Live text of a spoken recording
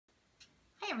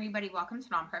everybody, welcome to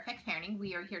Nonperfect Parenting.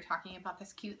 We are here talking about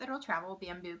this cute little travel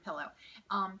bamboo pillow.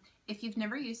 If you've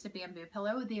never used a bamboo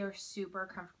pillow, they are super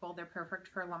comfortable. They're perfect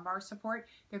for lumbar support.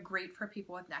 They're great for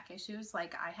people with neck issues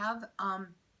like I have.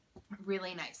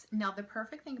 Really nice. Now the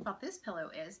perfect thing about this pillow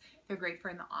is they're great for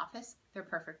in the office, they're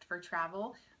perfect for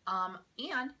travel,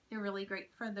 and they're really great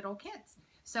for little kids.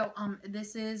 So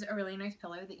this is a really nice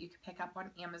pillow that you can pick up on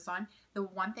Amazon. The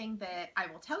one thing that I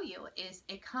will tell you is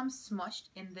it comes smushed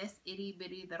in this itty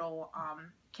bitty little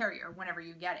carrier whenever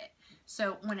you get it.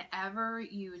 So whenever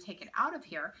you take it out of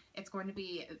here, it's going to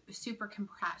be super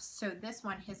compressed. So this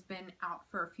one has been out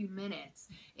for a few minutes.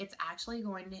 It's actually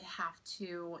going to have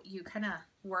to, you kind of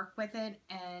work with it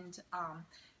and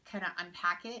kind of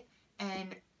unpack it,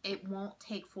 and it won't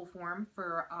take full form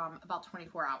for about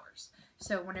 24 hours.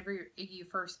 So whenever you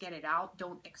first get it out,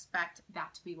 don't expect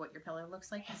that to be what your pillow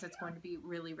looks like, because it's going to be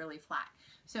really, really flat.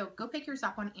 So go pick yours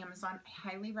up on Amazon. I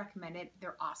highly recommend it.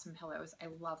 They're awesome pillows. I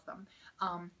love them.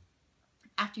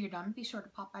 After you're done, be sure to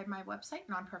pop by my website,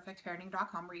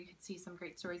 nonperfectparenting.com, where you can see some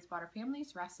great stories about our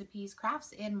families, recipes,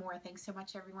 crafts, and more. Thanks so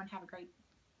much, everyone. Have a great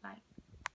night.